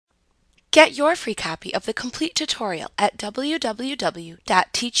Get your free copy of the complete tutorial at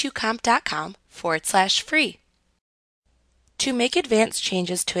www.teachucomp.com/free. To make advanced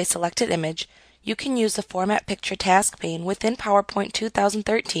changes to a selected image, you can use the Format Picture task pane within PowerPoint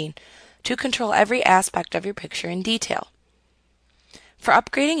 2013 to control every aspect of your picture in detail. For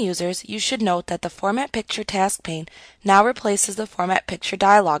upgrading users, you should note that the Format Picture task pane now replaces the Format Picture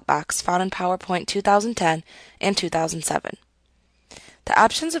dialog box found in PowerPoint 2010 and 2007. The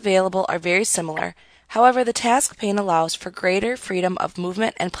options available are very similar. However, the task pane allows for greater freedom of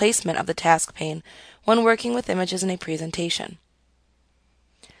movement and placement of the task pane when working with images in a presentation.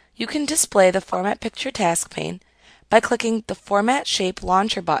 You can display the Format Picture task pane by clicking the Format Shape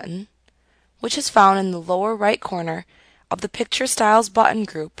Launcher button, which is found in the lower right corner of the Picture Styles button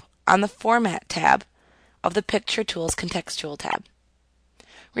group on the Format tab of the Picture Tools Contextual tab.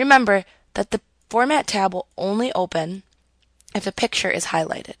 Remember that the Format tab will only open if a picture is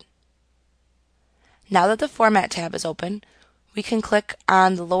highlighted. Now that the Format tab is open, we can click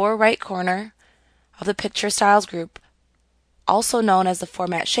on the lower right corner of the Picture Styles group, also known as the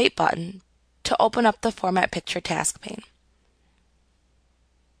Format Shape button, to open up the Format Picture task pane.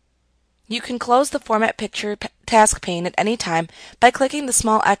 You can close the Format Picture task pane at any time by clicking the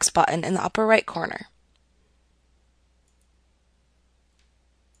small X button in the upper right corner.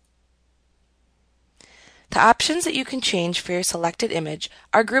 The options that you can change for your selected image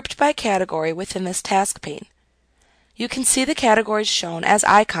are grouped by category within this task pane. You can see the categories shown as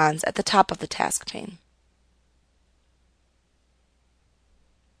icons at the top of the task pane.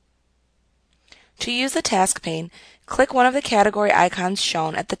 To use the task pane, click one of the category icons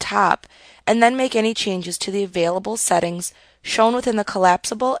shown at the top and then make any changes to the available settings shown within the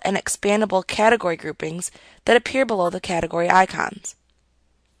collapsible and expandable category groupings that appear below the category icons.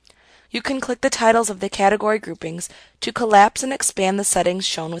 You can click the titles of the category groupings to collapse and expand the settings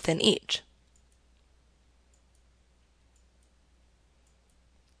shown within each.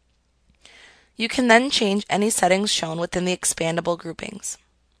 You can then change any settings shown within the expandable groupings.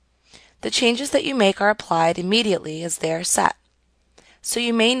 The changes that you make are applied immediately as they are set. So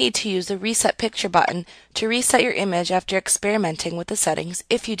you may need to use the Reset Picture button to reset your image after experimenting with the settings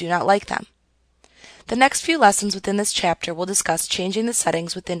if you do not like them. The next few lessons within this chapter will discuss changing the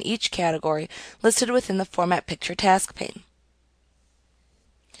settings within each category listed within the Format Picture task pane.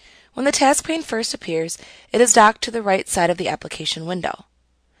 When the task pane first appears, it is docked to the right side of the application window.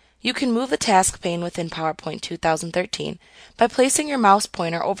 You can move the task pane within PowerPoint 2013 by placing your mouse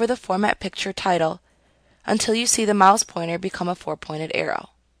pointer over the Format Picture title until you see the mouse pointer become a four-pointed arrow.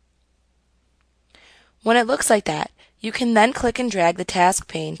 When it looks like that, you can then click and drag the task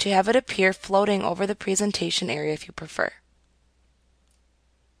pane to have it appear floating over the presentation area if you prefer.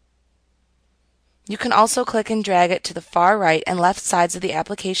 You can also click and drag it to the far right and left sides of the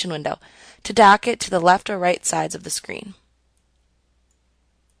application window to dock it to the left or right sides of the screen.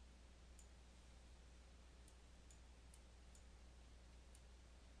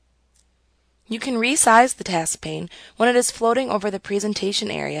 You can resize the task pane when it is floating over the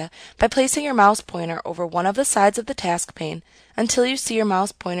presentation area by placing your mouse pointer over one of the sides of the task pane until you see your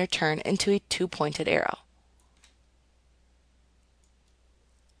mouse pointer turn into a two-pointed arrow.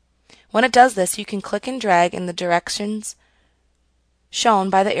 When it does this, you can click and drag in the directions shown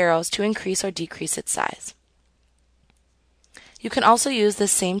by the arrows to increase or decrease its size. You can also use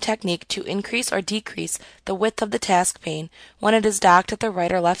this same technique to increase or decrease the width of the task pane when it is docked at the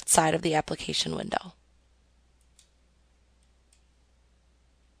right or left side of the application window.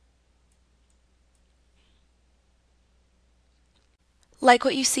 Like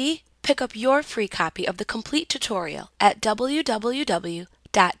what you see? Pick up your free copy of the complete tutorial at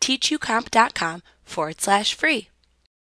www.teachucomp.com/free.